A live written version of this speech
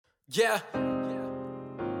Yeah.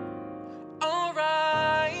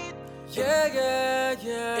 Alright. Yeah.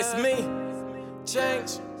 It's me.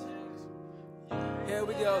 Change. Here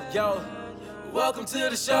we go. Yo. Welcome to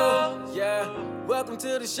the show. Yeah. Welcome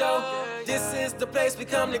to the show. This is the place we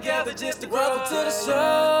come together just to grow. Welcome to the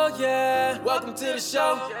show. Yeah. Welcome to the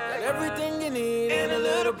show. Got everything you need and a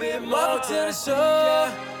little bit more. Welcome to the show.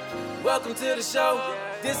 Yeah. Welcome to the show.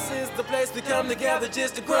 This is the place we come together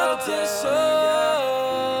just to grow. Welcome to the show.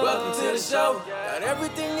 Welcome to the show. Got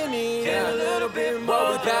everything you need and a little bit more.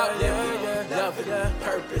 What we bout living, loving,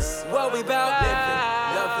 purpose. What we bout living,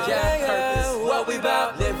 loving, purpose. What we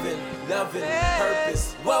bout living, loving,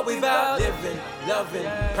 purpose. What we bout living, loving,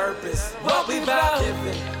 purpose. What we bout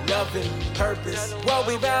living, loving, purpose. What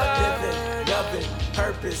we bout living, loving,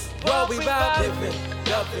 purpose. What we bout living,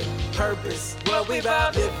 loving, purpose. What we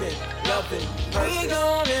bout living, loving, purpose. We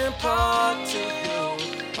gon' impart to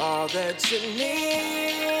you all that you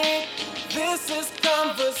need. This is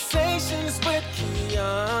Conversations with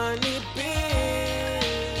Kiani B.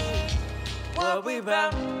 What we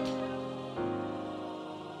bout?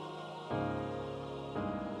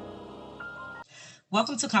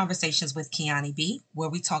 Welcome to Conversations with Kiani B, where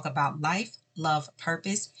we talk about life, love,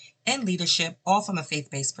 purpose, and leadership, all from a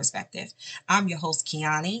faith-based perspective. I'm your host,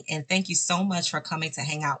 Kiani, and thank you so much for coming to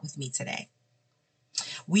hang out with me today.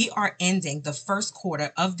 We are ending the first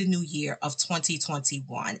quarter of the new year of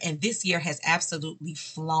 2021, and this year has absolutely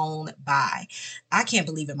flown by. I can't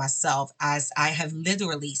believe it myself, as I have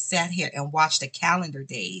literally sat here and watched the calendar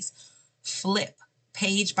days flip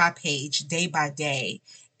page by page, day by day,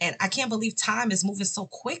 and I can't believe time is moving so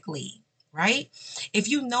quickly, right? If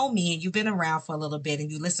you know me and you've been around for a little bit and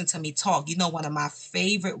you listen to me talk, you know one of my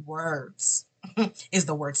favorite words is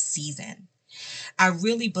the word season. I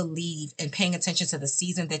really believe in paying attention to the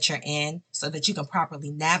season that you're in so that you can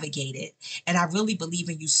properly navigate it. And I really believe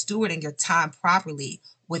in you stewarding your time properly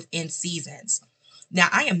within seasons. Now,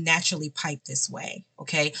 I am naturally piped this way,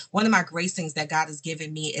 okay? One of my great things that God has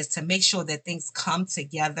given me is to make sure that things come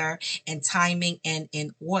together in timing and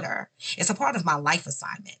in order. It's a part of my life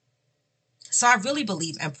assignment. So I really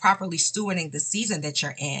believe in properly stewarding the season that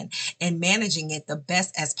you're in and managing it the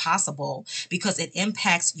best as possible because it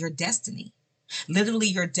impacts your destiny. Literally,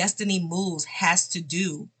 your destiny moves has to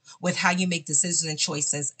do with how you make decisions and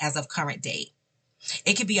choices as of current date.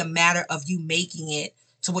 It could be a matter of you making it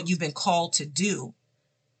to what you've been called to do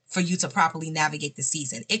for you to properly navigate the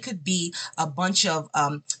season. It could be a bunch of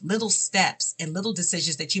little steps and little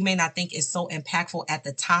decisions that you may not think is so impactful at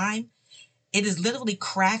the time. It is literally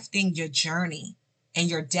crafting your journey and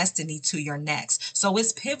your destiny to your next. So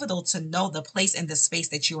it's pivotal to know the place and the space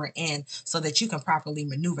that you are in so that you can properly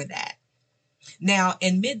maneuver that. Now,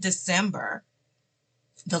 in mid-December,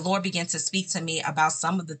 the Lord began to speak to me about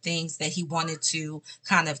some of the things that he wanted to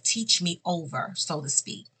kind of teach me over, so to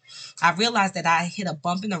speak. I realized that I hit a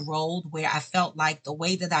bump in the road where I felt like the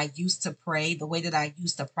way that I used to pray, the way that I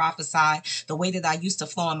used to prophesy, the way that I used to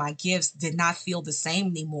flow in my gifts did not feel the same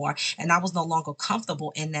anymore. And I was no longer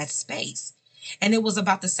comfortable in that space. And it was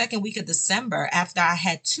about the second week of December, after I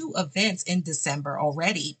had two events in December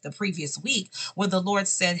already the previous week, where the Lord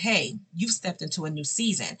said, hey, you've stepped into a new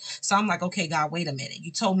season. So I'm like, okay, God, wait a minute.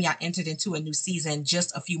 You told me I entered into a new season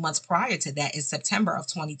just a few months prior to that in September of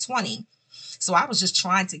 2020. So I was just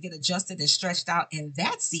trying to get adjusted and stretched out in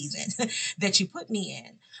that season that you put me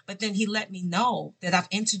in. But then he let me know that I've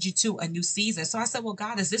entered you to a new season. So I said, well,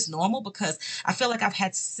 God, is this normal? Because I feel like I've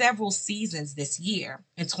had several seasons this year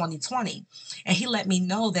in 2020. And he let me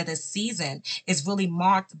know that a season is really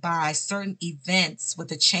marked by certain events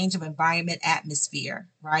with a change of environment, atmosphere,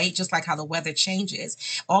 right? Just like how the weather changes.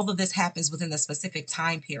 All of this happens within a specific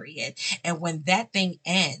time period. And when that thing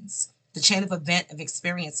ends, the chain of event of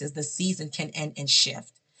experiences, the season can end and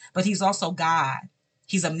shift. But he's also God.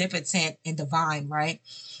 He's omnipotent and divine, right?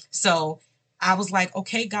 So I was like,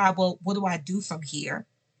 okay, God, well, what do I do from here?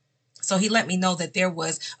 So he let me know that there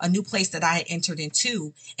was a new place that I had entered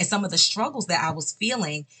into. And some of the struggles that I was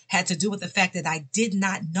feeling had to do with the fact that I did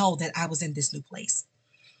not know that I was in this new place.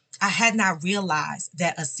 I had not realized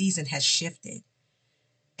that a season has shifted.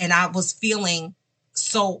 And I was feeling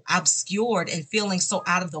so obscured and feeling so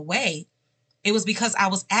out of the way. It was because I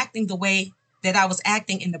was acting the way that I was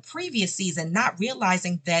acting in the previous season, not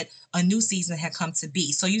realizing that a new season had come to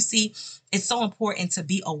be. So you see, it's so important to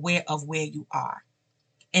be aware of where you are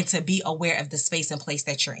and to be aware of the space and place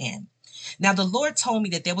that you're in. Now, the Lord told me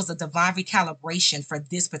that there was a divine recalibration for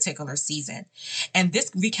this particular season. And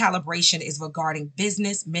this recalibration is regarding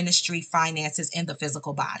business, ministry, finances, and the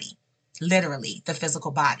physical body. Literally, the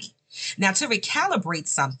physical body. Now, to recalibrate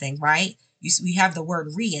something, right? We have the word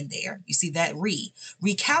re in there. You see that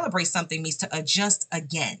recalibrate something means to adjust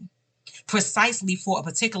again, precisely for a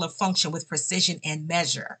particular function with precision and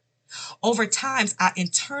measure. Over time, our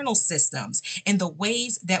internal systems and the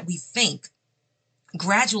ways that we think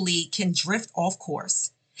gradually can drift off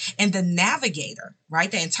course. And the navigator, right,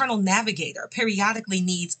 the internal navigator periodically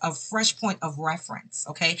needs a fresh point of reference.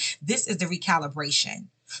 Okay. This is the recalibration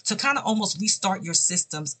to kind of almost restart your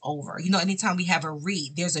systems over. Anytime we have a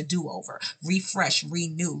there's a do over, refresh,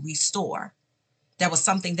 renew, restore. That was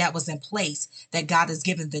something that was in place that God has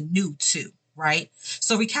given the new to, right?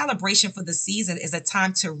 So recalibration for the season is a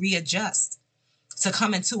time to readjust, to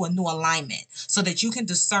come into a new alignment so that you can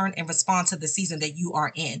discern and respond to the season that you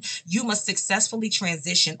are in. You must successfully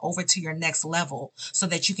transition over to your next level so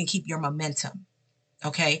that you can keep your momentum.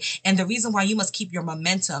 Okay. And the reason why you must keep your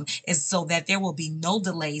momentum is so that there will be no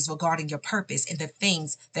delays regarding your purpose and the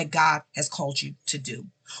things that God has called you to do.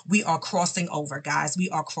 We are crossing over, guys. We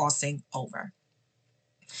are crossing over.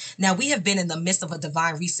 Now, we have been in the midst of a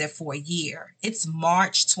divine reset for a year. It's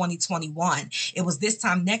March 2021. It was this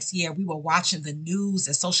time next year we were watching the news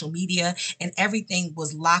and social media, and everything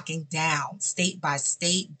was locking down state by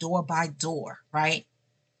state, door by door, right?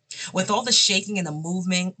 With all the shaking and the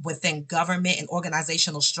movement within government and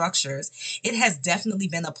organizational structures, it has definitely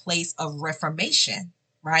been a place of reformation,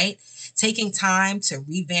 right? Taking time to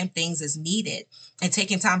revamp things is needed, and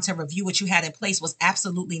taking time to review what you had in place was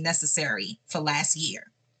absolutely necessary for last year.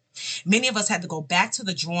 Many of us had to go back to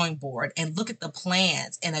the drawing board and look at the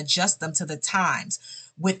plans and adjust them to the times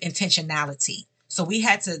with intentionality. So we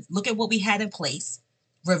had to look at what we had in place,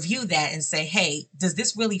 review that, and say, hey, does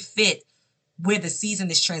this really fit where the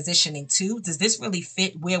season is transitioning to? Does this really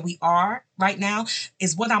fit where we are right now?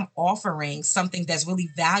 Is what I'm offering something that's really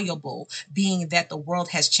valuable, being that the world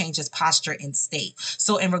has changed its posture and state?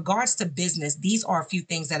 So in regards to business, these are a few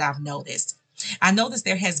things that I've noticed. I noticed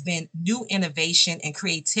there has been new innovation and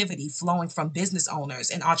creativity flowing from business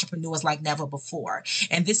owners and entrepreneurs like never before.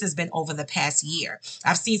 And this has been over the past year.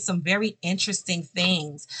 I've seen some very interesting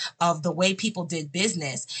things of the way people did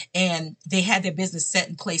business, and they had their business set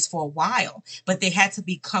in place for a while, but they had to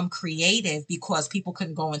become creative because people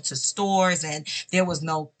couldn't go into stores and there was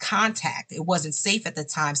no contact. It wasn't safe at the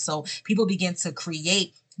time. So people began to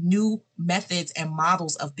create new methods and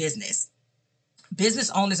models of business.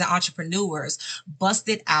 Business owners and entrepreneurs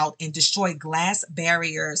busted out and destroyed glass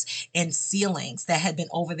barriers and ceilings that had been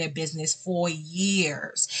over their business for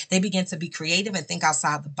years. They began to be creative and think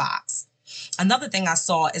outside the box. Another thing I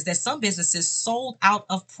saw is that some businesses sold out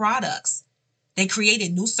of products. They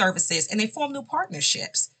created new services and they formed new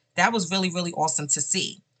partnerships. That was really, really awesome to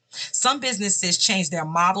see. Some businesses changed their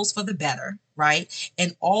models for the better, right?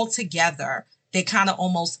 And altogether, they kind of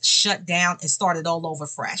almost shut down and started all over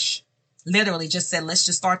fresh. Literally just said, let's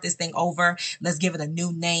just start this thing over. Let's give it a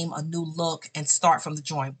new name, a new look, and start from the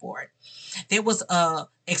drawing board. There was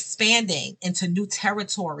expanding into new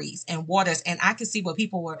territories and waters. And I could see where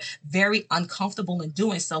people were very uncomfortable in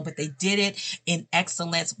doing so, but they did it in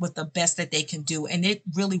excellence with the best that they can do. And it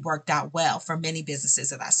really worked out well for many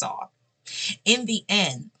businesses that I saw. In the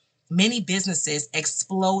end, many businesses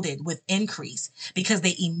exploded with increase because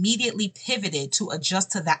they immediately pivoted to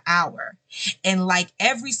adjust to the hour. And like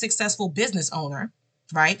every successful business owner,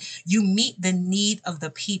 right, you meet the need of the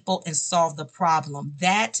people and solve the problem.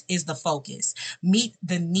 That is the focus. Meet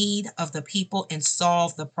the need of the people and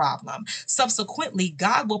solve the problem. Subsequently,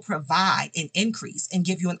 God will provide an increase and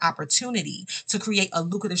give you an opportunity to create a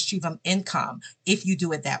lucrative stream of income if you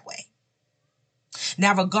do it that way.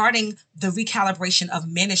 Now, regarding the recalibration of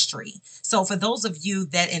ministry. So for those of you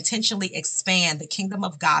that intentionally expand the kingdom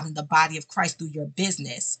of God and the body of Christ through your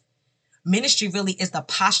business, ministry really is the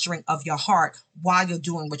posturing of your heart while you're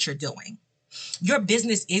doing what you're doing. Your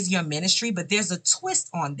business is your ministry, but there's a twist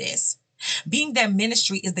on this. Being that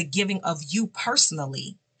ministry is the giving of you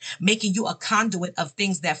personally, making you a conduit of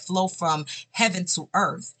things that flow from heaven to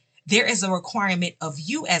earth. There is a requirement of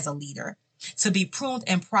you as a leader to be pruned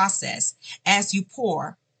and processed as you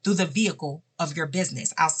pour through the vehicle of your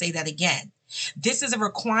business. I'll say that again. This is a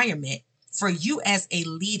requirement for you as a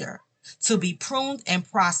leader to be pruned and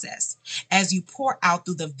processed as you pour out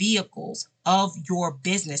through the vehicles of your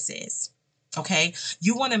businesses. Okay.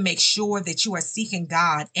 You want to make sure that you are seeking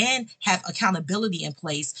God and have accountability in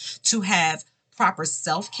place to have proper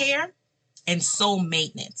self-care and soul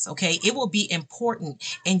maintenance. Okay. It will be important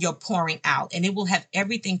in your pouring out, and it will have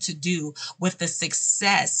everything to do with the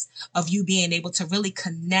success of you being able to really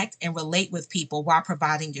connect and relate with people while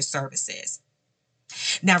providing your services.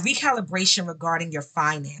 Now, recalibration regarding your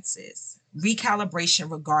finances. Recalibration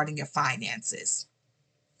regarding your finances.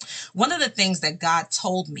 One of the things that God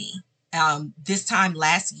told me this time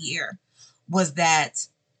last year was that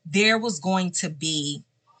there was going to be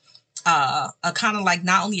a kind of like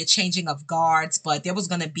not only a changing of guards, but there was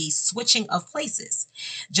going to be switching of places.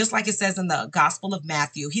 Just like it says in the Gospel of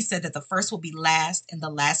Matthew, he said that the first will be last and the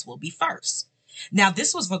last will be first. Now,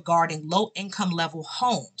 this was regarding low income level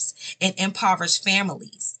homes and impoverished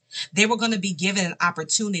families. They were going to be given an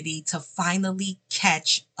opportunity to finally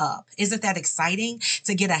catch up. Isn't that exciting?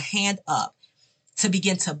 To get a hand up, to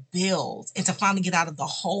begin to build and to finally get out of the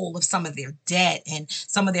hole of some of their debt and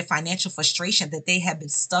some of their financial frustration that they have been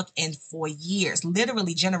stuck in for years.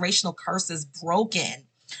 Literally, generational curses broken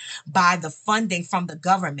by the funding from the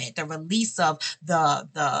government, the release of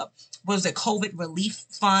the what was it, COVID relief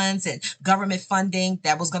funds and government funding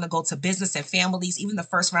that was going to go to business and families, even the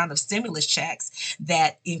first round of stimulus checks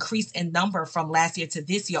that increased in number from last year to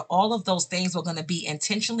this year. All of those things were going to be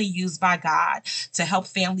intentionally used by God to help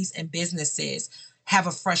families and businesses have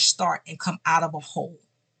a fresh start and come out of a hole,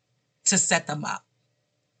 to set them up.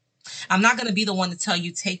 I'm not going to be the one to tell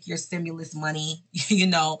you take your stimulus money,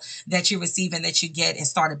 that you receive and that you get and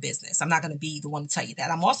start a business. I'm not going to be the one to tell you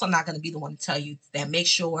that. I'm also not going to be the one to tell you that make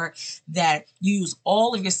sure that you use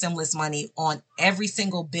all of your stimulus money on every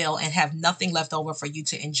single bill and have nothing left over for you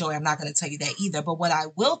to enjoy. I'm not going to tell you that either. But what I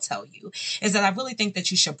will tell you is that I really think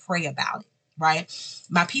that you should pray about it, right?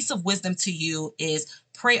 My piece of wisdom to you is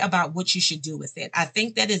pray about what you should do with it. I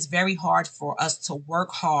think that it's very hard for us to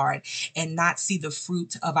work hard and not see the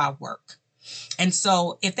fruit of our work. And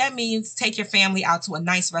so if that means take your family out to a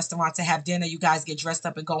nice restaurant to have dinner, you guys get dressed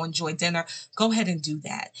up and go enjoy dinner, go ahead and do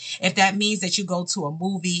that. If that means that you go to a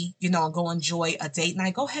movie, and go enjoy a date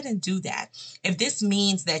night, go ahead and do that. If this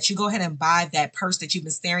means that you go ahead and buy that purse that you've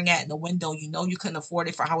been staring at in the window, you couldn't afford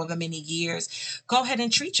it for however many years, go ahead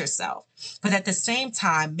and treat yourself. But at the same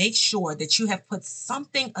time, make sure that you have put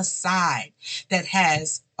something aside that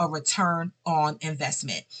has a return on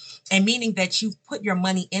investment. And meaning that you've put your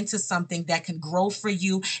money into something that can grow for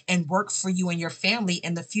you and work for you and your family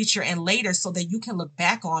in the future and later, so that you can look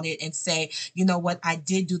back on it and say, you know what, I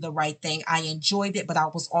did do the right thing. I enjoyed it, but I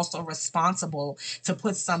was also responsible to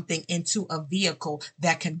put something into a vehicle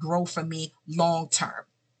that can grow for me long term.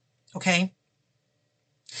 Okay.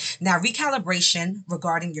 Now, recalibration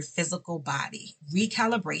regarding your physical body.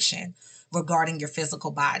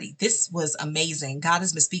 This was amazing. God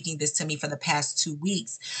has been speaking this to me for the past 2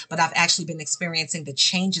 weeks, but I've actually been experiencing the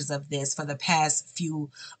changes of this for the past few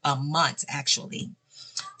months, actually.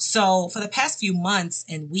 So for the past few months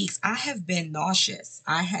and weeks, I have been nauseous.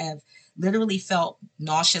 I have literally felt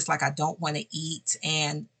nauseous, like I don't want to eat.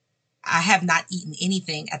 And I have not eaten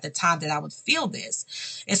anything at the time that I would feel this.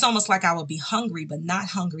 It's almost like I would be hungry, but not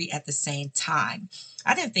hungry at the same time.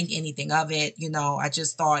 I didn't think anything of it. I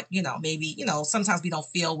just thought, maybe, sometimes we don't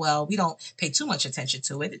feel well. We don't pay too much attention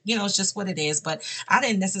to it. It's just what it is. But I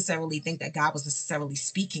didn't necessarily think that God was necessarily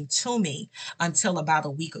speaking to me until about a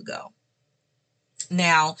week ago.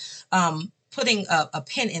 Now, putting a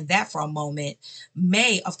pin in that for a moment,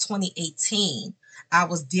 May of 2018, I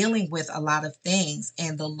was dealing with a lot of things,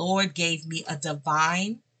 and the Lord gave me a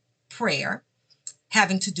divine prayer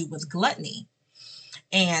having to do with gluttony.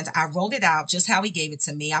 And I wrote it out just how he gave it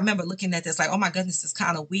to me. I remember looking at this like, oh my goodness, it's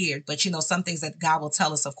kind of weird. But some things that God will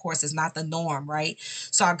tell us, of course, is not the norm, right?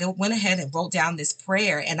 So I went ahead and wrote down this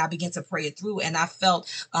prayer, and I began to pray it through, and I felt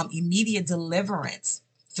immediate deliverance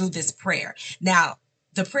through this prayer. Now,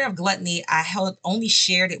 the prayer of gluttony, I only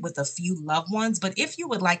shared it with a few loved ones, but if you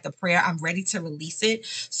would like the prayer, I'm ready to release it.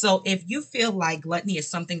 So if you feel like gluttony is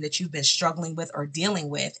something that you've been struggling with or dealing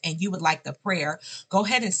with, and you would like the prayer, go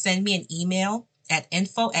ahead and send me an email at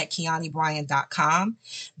info@kianibryan.com.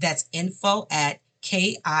 That's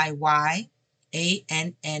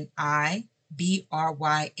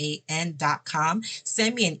info@KIYANNIBRYAN.com.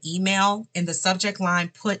 Send me an email. In the subject line,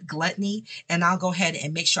 put gluttony, and I'll go ahead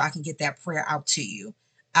and make sure I can get that prayer out to you.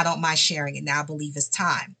 I don't mind sharing it now. I believe it's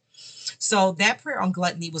time. So that prayer on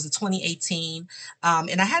gluttony was in 2018.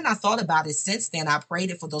 And I had not thought about it since then. I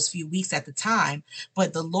prayed it for those few weeks at the time,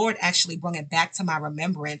 but the Lord actually brought it back to my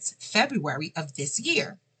remembrance February of this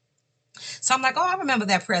year. So I'm like, oh, I remember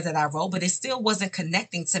that prayer that I wrote, but it still wasn't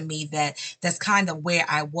connecting to me that's kind of where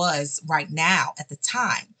I was right now at the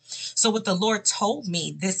time. So what the Lord told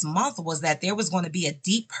me this month was that there was going to be a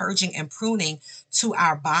deep purging and pruning to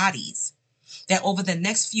our bodies, that over the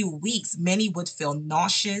next few weeks, many would feel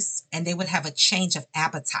nauseous and they would have a change of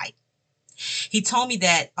appetite. He told me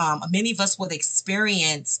that many of us would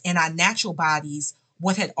experience in our natural bodies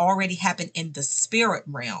what had already happened in the spirit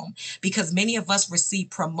realm, because many of us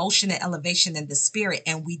received promotion and elevation in the spirit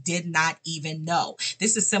and we did not even know.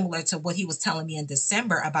 This is similar to what he was telling me in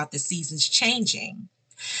December about the seasons changing.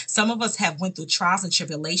 Some of us have went through trials and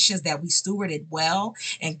tribulations that we stewarded well,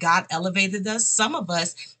 and God elevated us. Some of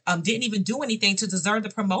us didn't even do anything to deserve the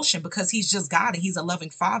promotion because He's just God and He's a loving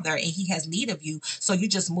Father and He has need of you. So you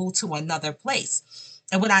just move to another place.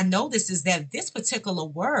 And what I notice is that this particular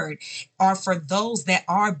word are for those that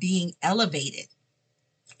are being elevated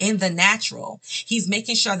in the natural. He's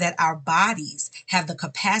making sure that our bodies have the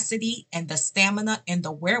capacity and the stamina and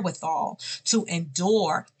the wherewithal to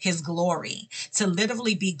endure His glory, to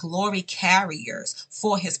literally be glory carriers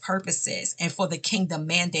for His purposes and for the kingdom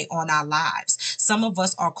mandate on our lives. Some of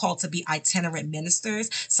us are called to be itinerant ministers.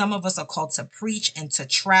 Some of us are called to preach and to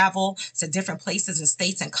travel to different places and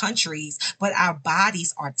states and countries, but our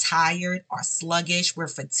bodies are tired, are sluggish, we're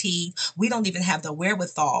fatigued. We don't even have the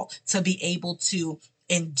wherewithal to be able to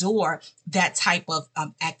endure that type of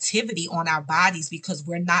activity on our bodies because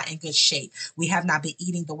we're not in good shape. We have not been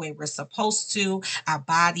eating the way we're supposed to. Our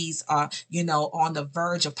bodies are, on the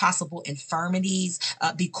verge of possible infirmities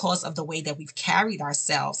because of the way that we've carried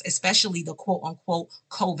ourselves, especially the quote unquote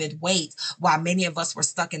COVID weight, while many of us were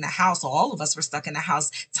stuck in the house, or all of us were stuck in the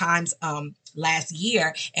house times last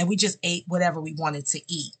year, and we just ate whatever we wanted to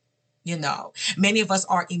eat. Many of us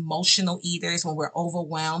are emotional eaters. When we're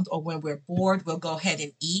overwhelmed or when we're bored, we'll go ahead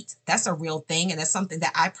and eat. That's a real thing. And it's something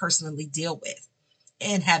that I personally deal with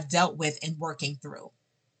and have dealt with in working through.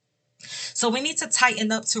 So we need to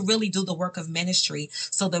tighten up to really do the work of ministry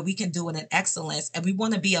so that we can do it in excellence. And we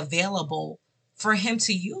want to be available for Him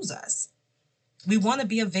to use us. We want to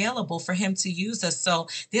be available for Him to use us. So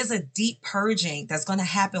there's a deep purging that's going to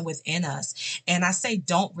happen within us. And I say,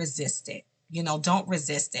 don't resist it. Don't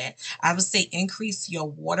resist it. I would say increase your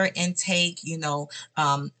water intake,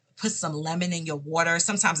 put some lemon in your water.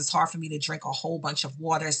 Sometimes it's hard for me to drink a whole bunch of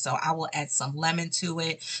water, so I will add some lemon to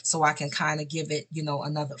it so I can kind of give it,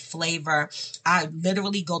 another flavor. I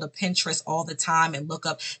literally go to Pinterest all the time and look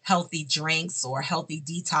up healthy drinks or healthy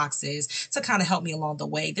detoxes to kind of help me along the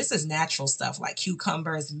way. This is natural stuff like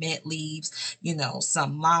cucumbers, mint leaves,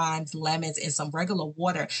 some limes, lemons, and some regular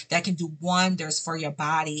water that can do wonders for your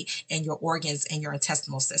body and your organs and your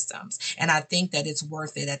intestinal systems. And I think that it's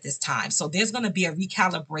worth it at this time. So there's going to be a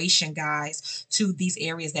recalibration, guys, to these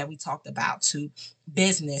areas that we talked about, to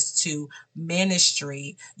business, to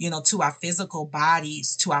ministry, to our physical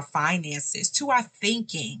bodies, to our finances, to our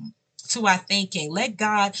thinking. Let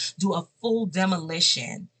God do a full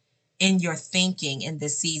demolition in your thinking in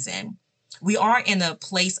this season. We are in a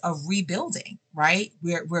place of rebuilding, right?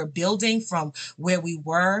 We're building from where we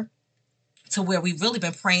were to where we've really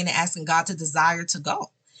been praying and asking God to desire to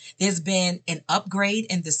go. There's been an upgrade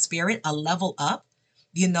in the spirit, a level up,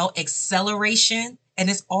 acceleration, and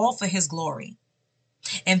it's all for His glory.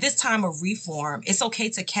 And this time of reform, it's okay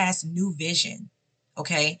to cast new vision.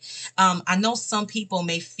 Okay. I know some people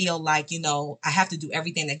may feel like, I have to do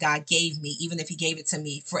everything that God gave me, even if He gave it to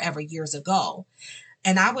me forever years ago.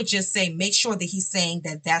 And I would just say, make sure that He's saying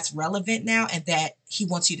that that's relevant now and that He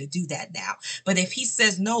wants you to do that now. But if He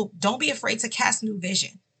says no, don't be afraid to cast new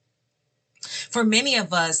vision. For many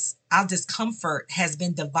of us, our discomfort has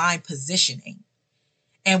been divine positioning.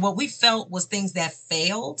 And what we felt was things that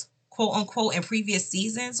failed, quote unquote, in previous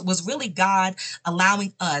seasons was really God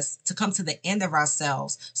allowing us to come to the end of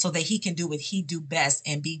ourselves so that He can do what He do best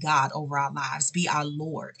and be God over our lives, be our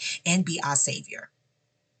Lord, and be our Savior.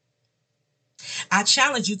 I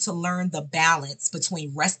challenge you to learn the balance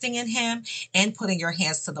between resting in Him and putting your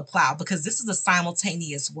hands to the plow, because this is a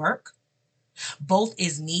simultaneous work. Both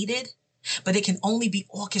is needed, but it can only be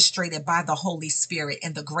orchestrated by the Holy Spirit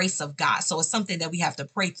and the grace of God. So it's something that we have to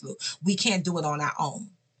pray through. We can't do it on our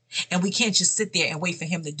own. And we can't just sit there and wait for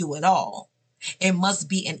Him to do it all. It must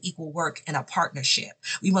be an equal work and a partnership.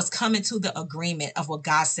 We must come into the agreement of what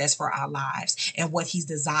God says for our lives and what He's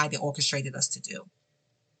designed and orchestrated us to do.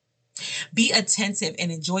 Be attentive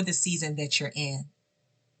and enjoy the season that you're in.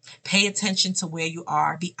 Pay attention to where you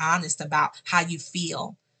are. Be honest about how you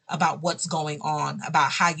feel about what's going on,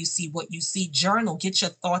 about how you see what you see. Journal, get your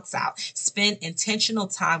thoughts out. Spend intentional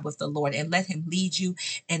time with the Lord and let Him lead you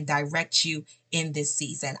and direct you in this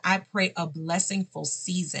season. I pray a blessingful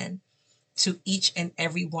season to each and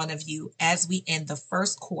every one of you as we end the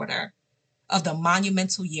first quarter of the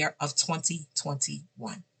monumental year of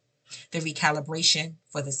 2021, the recalibration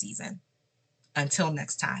for the season. Until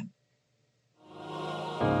next time.